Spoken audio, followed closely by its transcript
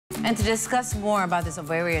And to discuss more about this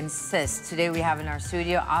ovarian cyst, today we have in our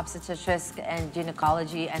studio obstetrician and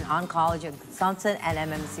gynecology and oncology consultant at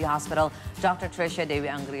MMC Hospital, Dr. Tricia Dewi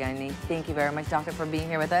Anggraini. Thank you very much, doctor, for being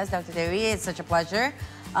here with us. Dr. Dewi, it's such a pleasure.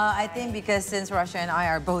 I think because since Russia and I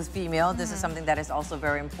are both female, this is something that is also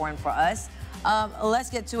very important for us.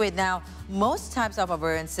 Let's get to it now. Most types of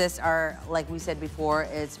ovarian cysts are, like we said before,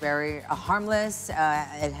 it's very harmless,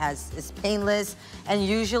 it's painless, and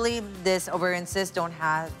usually this ovarian cysts don't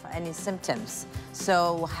have any symptoms.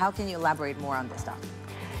 So how can you elaborate more on this, doctor?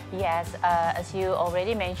 Yes, as you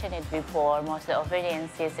already mentioned it before, most of the ovarian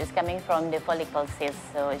cyst is coming from the follicle cyst.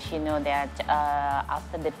 So as you know that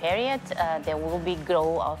after the period, there will be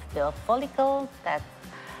growth of the follicle that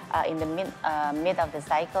in the mid of the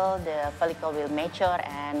cycle, the follicle will mature,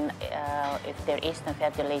 and if there is no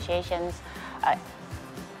fertilizations,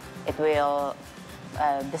 it will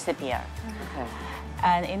disappear. Okay.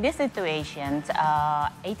 And in these situations,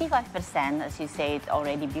 85%, as you said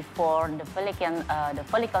already before, the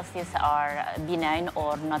follicle cysts are benign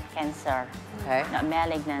or not cancer, okay, not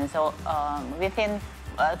malignant. So within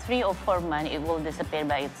 3 or 4 months, it will disappear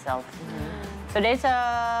by itself. So there's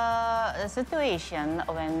a situation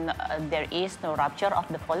when there is no rupture of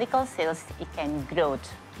the follicle cells, it can grow.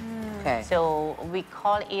 Okay. So we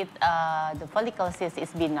call it, the follicle cyst is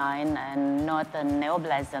benign and not a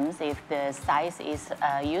neoplasms if the size is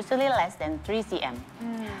usually less than 3 cm.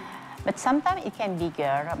 But sometimes it can be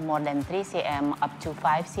bigger, more than 3 cm, up to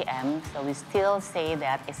 5 cm. So we still say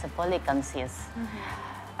that it's a follicle cyst.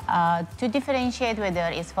 To differentiate whether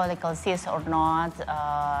it's follicle cyst or not,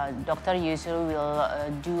 doctor usually will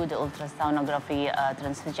do the ultrasonography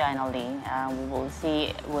transvaginally. We will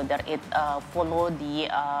see whether it follow the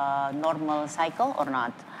normal cycle or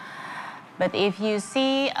not. But if you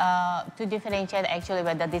see, to differentiate actually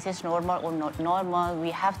whether this is normal or not normal,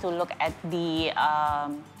 we have to look at the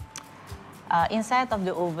inside of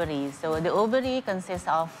the ovary. So the ovary consists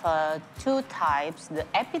of 2 types. The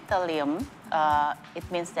epithelium,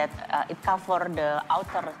 it means that it covers the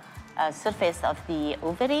outer surface of the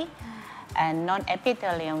ovary, and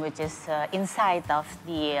non-epithelium, which is inside of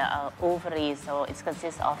the ovary. So it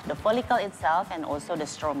consists of the follicle itself and also the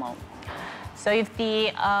stroma. So if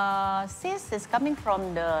the cyst is coming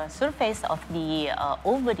from the surface of the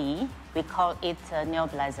ovary, we call it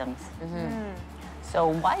neoplasms. So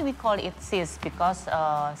why we call it cyst? Because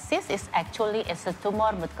cyst is actually a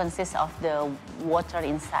tumor but consists of the water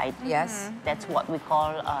inside. Yes. That's what we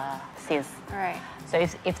call cyst. Right. So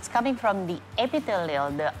if it's coming from the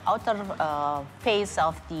epithelial, the outer face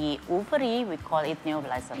of the ovary, we call it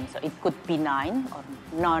neoplasm. So it could be benign or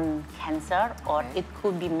non-cancer, or it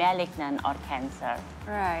could be malignant or cancer.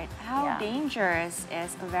 Right. How dangerous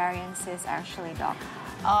is ovarian cyst actually, doc?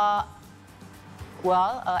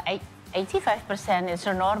 85% is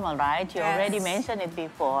normal, right? You already mentioned it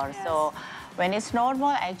before. Yes. So when it's normal,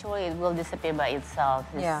 actually it will disappear by itself.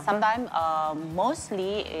 Sometimes,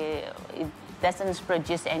 mostly, it doesn't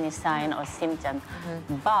produce any sign or symptom.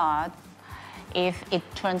 But if it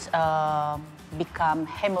turns become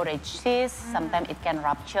hemorrhage cyst, sometimes it can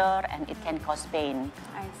rupture and it can cause pain.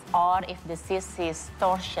 Or if the cyst is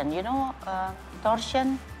torsion, you know,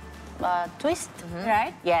 torsion? Twist,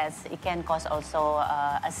 right? Yes, it can cause also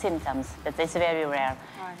symptoms, but it's very rare.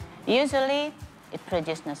 Usually, it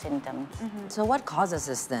produces no symptoms. So what causes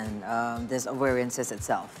this then, this ovarian cyst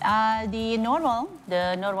itself? The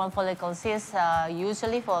normal follicle cyst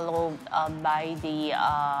usually followed by the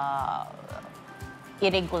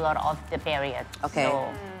irregular of the period. Okay. So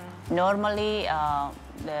normally,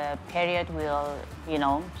 the period will,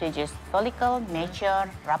 produce follicle, mature,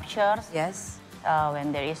 ruptures. Yes.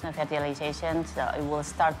 When there is no fertilization, so it will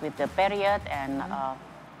start with the period, and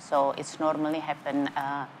so it's normally happen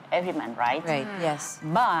every month, right? Right, yes.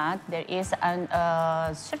 But there is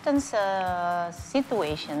a certain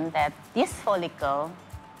situation that this follicle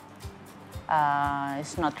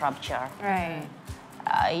is not ruptured. Right.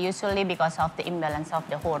 Usually because of the imbalance of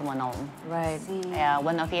the hormonal. Right.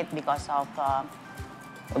 One of it because of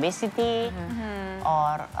obesity,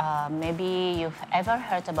 or maybe you've ever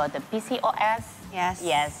heard about the PCOS. Yes.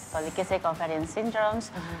 Yes, polycystic ovarian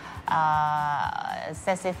syndromes,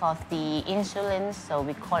 excessive of the insulin, so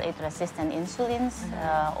we call it resistant insulins,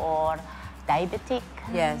 or diabetic.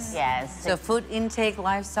 Yes. Yes. So food intake,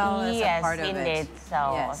 lifestyle is a part of it. Yes, indeed.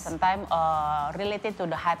 So sometimes related to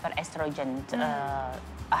the hyperestrogen,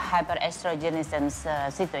 hyperestrogenism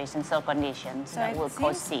situation, cell conditions that will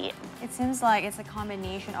cause C. It seems like it's a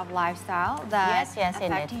combination of lifestyle that's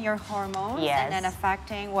affecting your hormones and then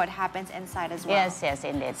affecting what happens inside as well. Yes, yes,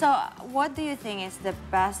 indeed. So what do you think is the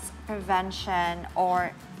best prevention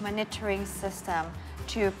or monitoring system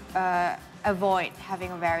to avoid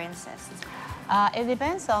having ovarian cysts? It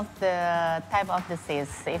depends on the type of the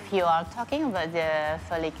cyst. If you are talking about the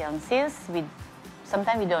follicular cyst,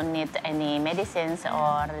 sometimes we don't need any medicines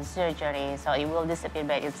or surgery, so it will disappear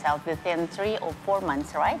by itself within 3 or 4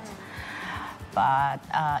 months, right? But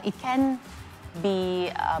it can be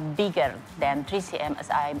bigger than 3 cm, as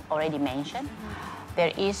I already mentioned.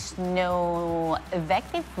 There is no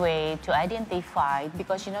effective way to identify,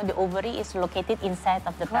 because you know the ovary is located inside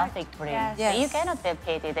of the pelvic ring. Yes. So you cannot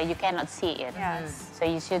palpate it and you cannot see it. So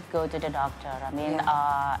you should go to the doctor. I mean,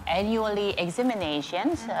 annually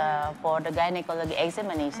examinations for the gynecology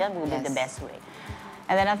examination will be the best way.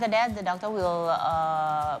 And then after that, the doctor will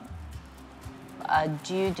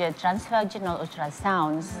do the transvaginal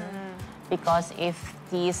ultrasounds, because if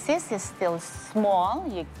the cyst is still small,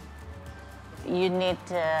 you need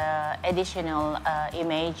additional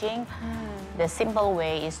imaging. The simple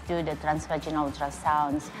way is do the transvaginal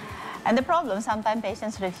ultrasounds. And the problem, sometimes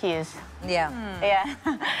patients refuse. Yeah.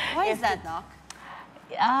 Why is that, Doc?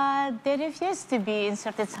 They refuse to be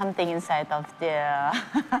inserted something inside of the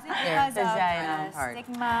vagina.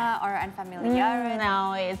 Stigma or unfamiliarity?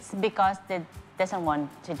 No, it's because they doesn't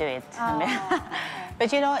want to do it. Oh,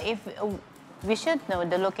 But you know, if we should know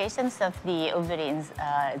the locations of the ovary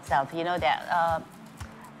itself. You know that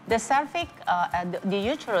the cervix, the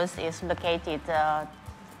uterus is located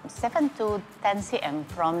 7 to 10 cm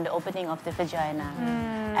from the opening of the vagina,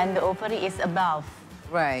 and the ovary is above.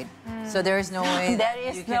 Right. So there is no way There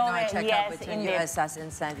is you no cannot way, check yes, up between indeed. you assess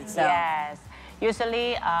inside itself. Yes.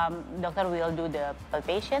 Usually, doctor will do the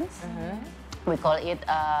palpations. We call it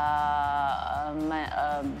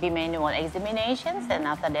bimanual examinations, and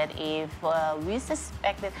after that, if we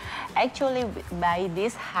suspect that, actually by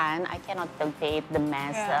this hand, I cannot palpate the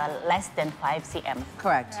mass less than 5 cm.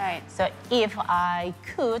 Correct. Right. So if I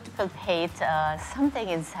could palpate something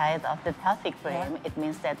inside of the pelvic rim, it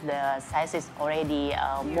means that the size is already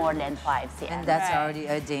more than 5 cm. And that's already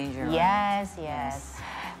a danger. Yes, yes.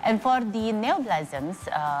 And for the neoplasms,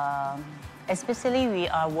 especially we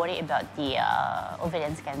are worried about the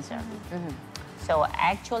ovarian cancer. So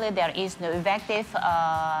actually there is no effective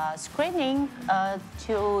screening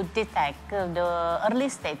to detect the early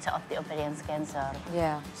stage of the ovarian cancer.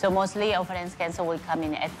 Yeah. So mostly ovarian cancer will come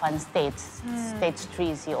in advanced states, stage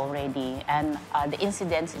 3 already. And the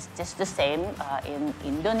incidence is just the same in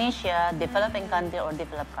Indonesia, developing country or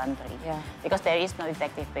developed country. Yeah. Because there is no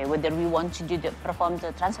effective way, whether we want to perform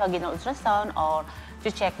the transvaginal ultrasound or to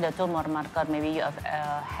check the tumor marker. Maybe you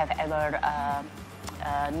have ever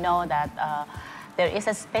know that there is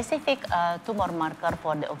a specific tumor marker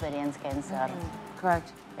for the ovarian cancer.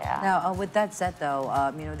 Correct. Yeah. Now, with that said, though,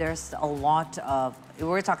 you know, there's a lot of,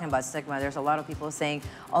 we're talking about stigma, there's a lot of people saying,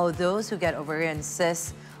 oh, those who get ovarian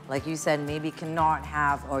cysts, like you said, maybe cannot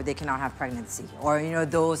have, or they cannot have pregnancy. Or, you know,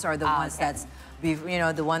 those are the ones that's, you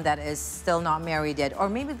know, the one that is still not married yet. Or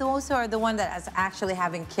maybe those are the one that is actually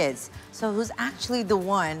having kids. So who's actually the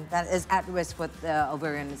one that is at risk with the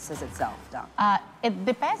ovarian cyst itself, Doc? It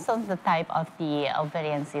depends on the type of the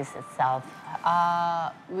ovarian cyst itself.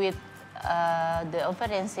 With the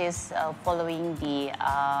ovarian cyst following the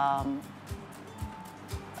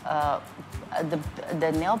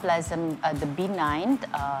neoplasm, the benign,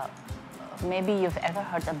 maybe you've ever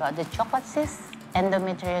heard about the chocolate cyst,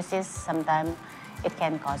 endometriosis. Sometimes it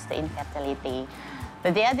can cause the infertility.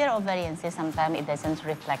 But the other ovarian cyst, sometimes it doesn't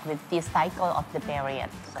reflect with the cycle of the period.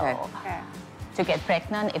 So to get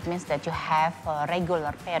pregnant, it means that you have a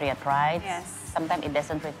regular period, right? Yes. Sometimes it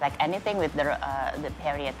doesn't reflect anything with the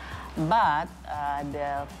period. But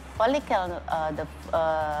the follicle,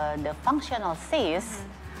 the functional cysts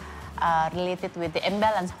related with the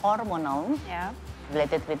imbalance hormonal,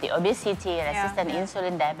 related with the obesity, resistant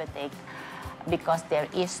insulin, diabetic, because there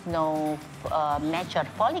is no mature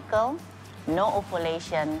follicle, no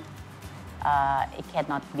ovulation, it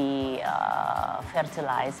cannot be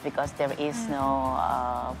fertilized because there is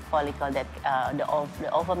no follicle that the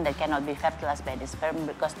ovum that cannot be fertilized by the sperm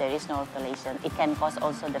because there is no ovulation. It can cause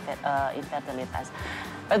also the infertility.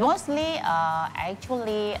 But mostly,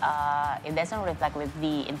 actually, it doesn't reflect with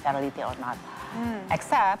the infertility or not,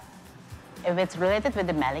 except if it's related with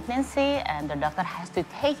the malignancy and the doctor has to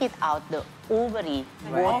take it out the ovary.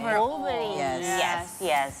 Ovary.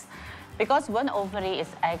 Yes. Because one ovary is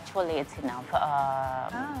actually, it's enough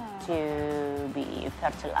to be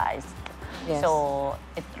fertilized. Yes. So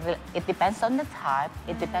it depends on the type.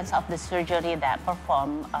 It depends on the surgery that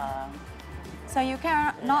performed. So you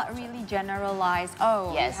cannot really generalize,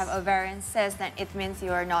 oh, you have ovarian cyst, then it means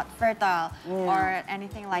you are not fertile or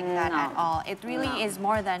anything like that at all. It really is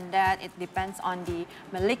more than that. It depends on the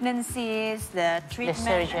malignancies, the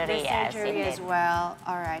treatment, the surgery as well.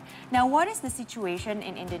 All right. Now, what is the situation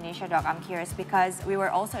in Indonesia, Doc? I'm curious because we were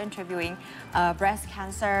also interviewing a breast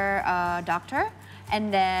cancer doctor.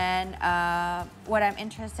 And then what I'm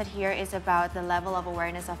interested here is about the level of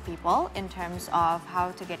awareness of people in terms of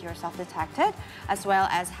how to get yourself detected, as well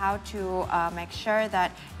as how to make sure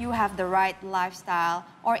that you have the right lifestyle,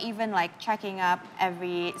 or even like checking up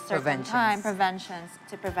every certain time, preventions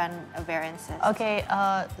to prevent ovarian cysts. Okay,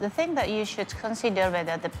 the thing that you should consider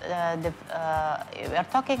whether we are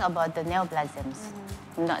talking about the neoplasms,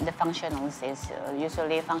 not the functional cysts.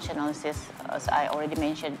 Usually functional cysts, as I already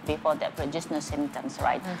mentioned before, that produce no symptoms,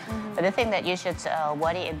 right? But the thing that you should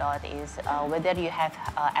worry about is whether you have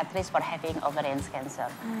at risk for having ovarian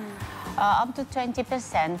cancer. Up to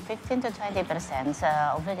 20%, 15 to 20%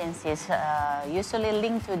 ovarian cysts usually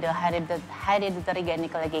linked to the hereditary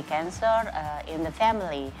gynecological cancer in the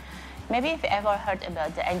family. Maybe if you ever heard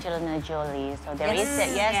about the Angelina Jolie, so there is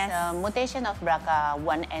a mutation of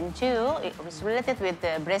BRCA1 and 2. It was related with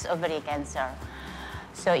the breast ovary cancer.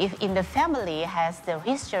 So if in the family has the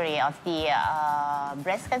history of the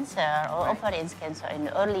breast cancer or ovarian cancer in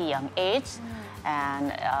early young age,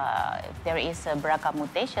 and if there is a BRCA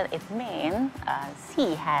mutation, it means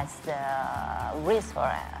she has the risk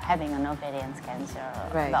for having an ovarian cancer,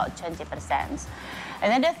 about 20%.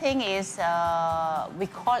 Another thing is we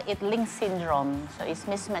call it link syndrome. So it's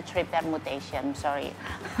mismatch repair mutation, sorry.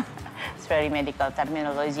 It's very medical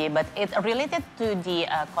terminology, but it's related to the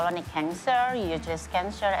colonic cancer, uterus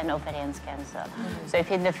cancer, and ovarian cancer. So if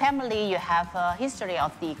in the family you have a history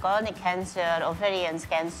of the colonic cancer, ovarian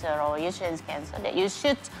cancer, or uterus cancer, that you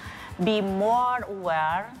should be more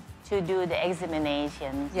aware to do the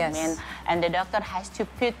examination. Yes. I mean, and the doctor has to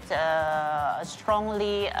put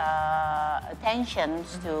strongly attention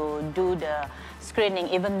to do the screening,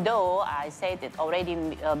 even though I said it already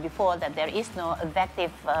before that there is no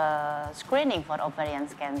effective screening for ovarian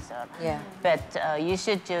cancer. Yeah. But you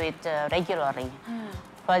should do it regularly.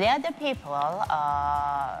 For the other people,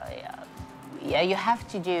 you have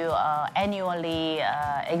to do annually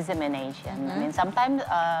examination. I mean, sometimes,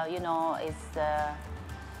 you know, it's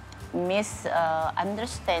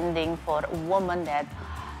misunderstanding for a woman that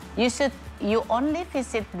you only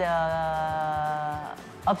visit the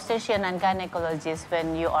obstetrician and gynecologist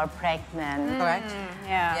when you are pregnant. Correct.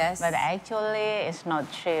 Yeah. Yes. But actually, it's not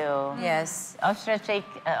true. Yes. Obstetric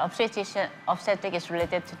is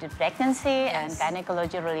related to the pregnancy, and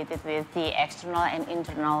gynecology related with the external and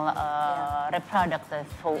internal reproductive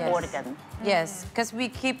organ. Yes, because we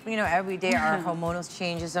keep, you know, every day our hormonal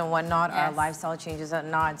changes and whatnot, our lifestyle changes and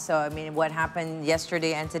not. So, I mean, what happened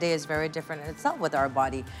yesterday and today is very different in itself with our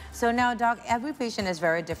body. So now, Doc, every patient is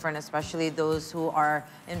very different, especially those who are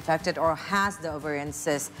infected or has the ovarian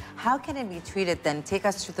cyst. How can it be treated then? Take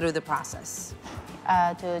us through the process.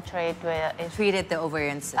 To treat the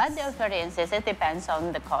ovarian cyst. The ovarian cyst, it depends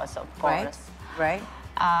on the cause, of course. Right.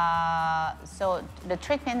 So the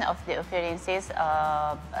treatment of the ovarian cyst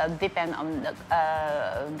depend on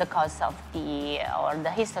the cause of the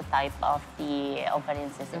histotype of the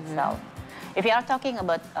ovarian cyst itself. If we are talking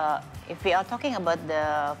about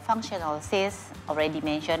the functional cyst, already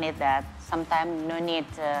mentioned it that sometimes no need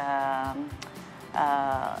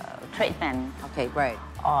treatment. Okay, right.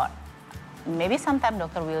 Or maybe sometimes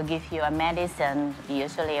doctor will give you a medicine,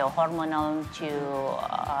 usually a hormonal, to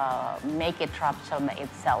make it rupture by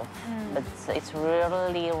itself. But it's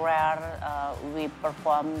really rare we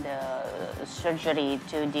perform the surgery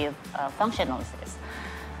to the functional cyst.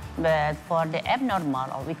 But for the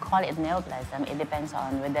abnormal, or we call it neoplasm, it depends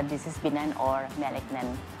on whether this is benign or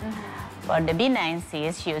malignant. For the benign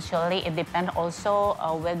cyst, usually it depends also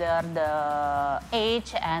whether the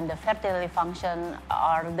age and the fertility function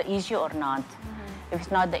are the issue or not. If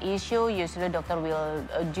it's not the issue, usually doctor will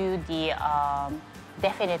do the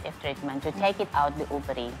definitive treatment to take it out the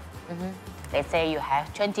ovary. Let's say you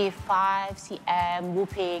have 25 cm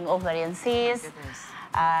whooping ovarian cyst,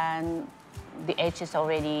 and the age is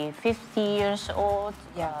already 50 years old,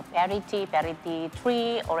 parity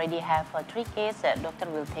 3, already have 3 kids, the doctor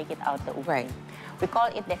will take it out the ovary. We call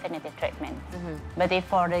it definitive treatment. But if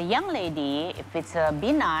for the young lady, if it's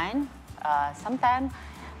benign, sometimes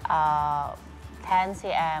 10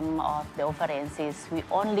 cm of the ovarian cyst, we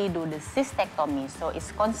only do the cystectomy, so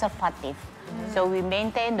it's conservative. So we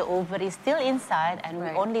maintain the ovary still inside, and we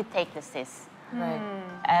only take the cyst. Right.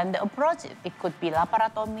 And the approach, it could be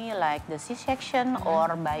laparotomy, like the C-section,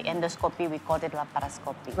 or by endoscopy, we call it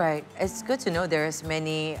laparoscopy. Right. It's good to know there's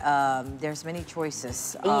many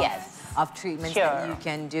choices of treatments that you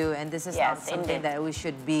can do, and this is not something that we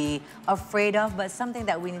should be afraid of, but something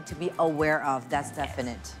that we need to be aware of. That's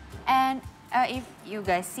definite. And if you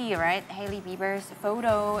guys see, right, Hailey Bieber's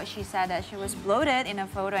photo, she said that she was bloated in a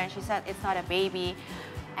photo, and she said it's not a baby.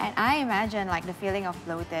 And I imagine like the feeling of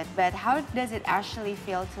bloated, but how does it actually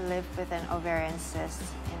feel to live with an ovarian cyst,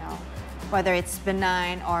 you know, whether it's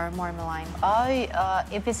benign or more malign?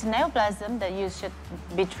 If it's neoplasm, then you should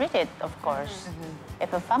be treated, of course.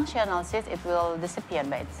 If a functional cyst, it will disappear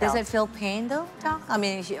by itself. Does it feel pain though, Doc? I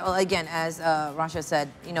mean, again, as Rasha said,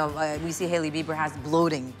 you know, we see Hailey Bieber has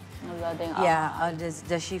bloating. Yeah,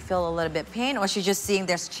 does she feel a little bit pain, or she's just seeing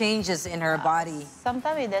there's changes in her body?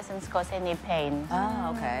 Sometimes it doesn't cause any pain.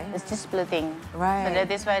 Oh, okay. It's just bloating. Right. So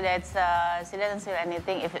that is why she doesn't feel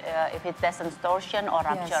anything if it doesn't torsion or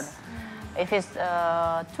rupture. If it's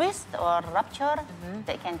twist or rupture,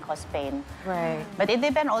 that can cause pain. Right. But it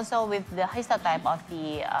depends also with the histotype of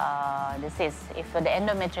the cyst. If the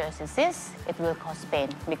endometriosis cyst, it will cause pain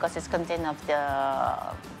because it's contained of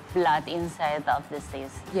the blood inside of the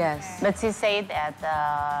cyst. Yes. But she said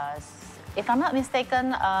that, if I'm not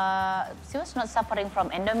mistaken, she was not suffering from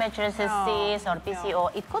endometriosis cyst or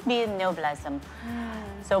PCO. It could be neoplasm.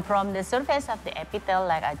 So from the surface of the epithelium,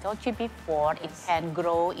 like I told you before, it can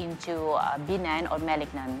grow into benign or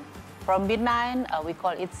malignant. From benign, we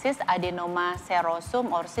call it cyst adenoma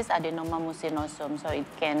serosum or cyst adenoma mucinosum. So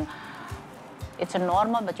it's a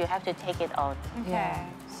normal, but you have to take it out. Yeah.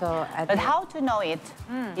 So but how to know it?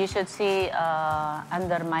 You should see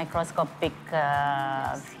under microscopic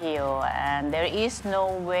view, and there is no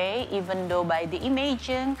way, even though by the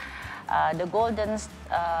imaging, the golden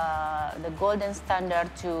standard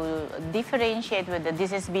to differentiate whether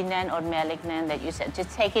this is benign or malignant, that you said, just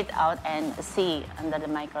take it out and see under the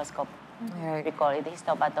microscope. Right. We call it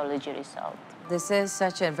histopathology result. This is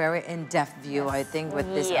such a very in-depth view, I think, with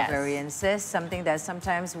this ovarian cyst, something that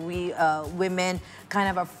sometimes we women kind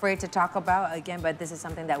of afraid to talk about, again, but this is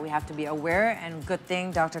something that we have to be aware, and good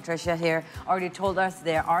thing Dr. Tricia here already told us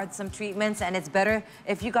there are some treatments, and it's better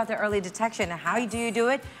if you got the early detection. How do you do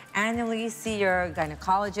it? Annually see your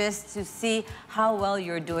gynecologist to see how well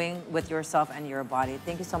you're doing with yourself and your body.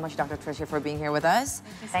 Thank you so much, Dr. Tricia, for being here with us.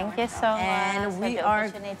 Thank you so much. And we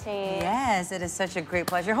are, yes, it is such a great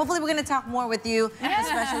pleasure. Hopefully we're going to talk more with you,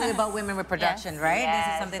 especially about women reproduction, right?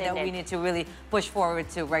 This is something that we need to really push forward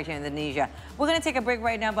to right here in Indonesia. We're going to take a break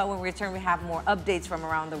right now, but when we return, we have more updates from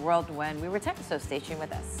around the world when we return, so stay tuned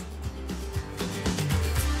with us.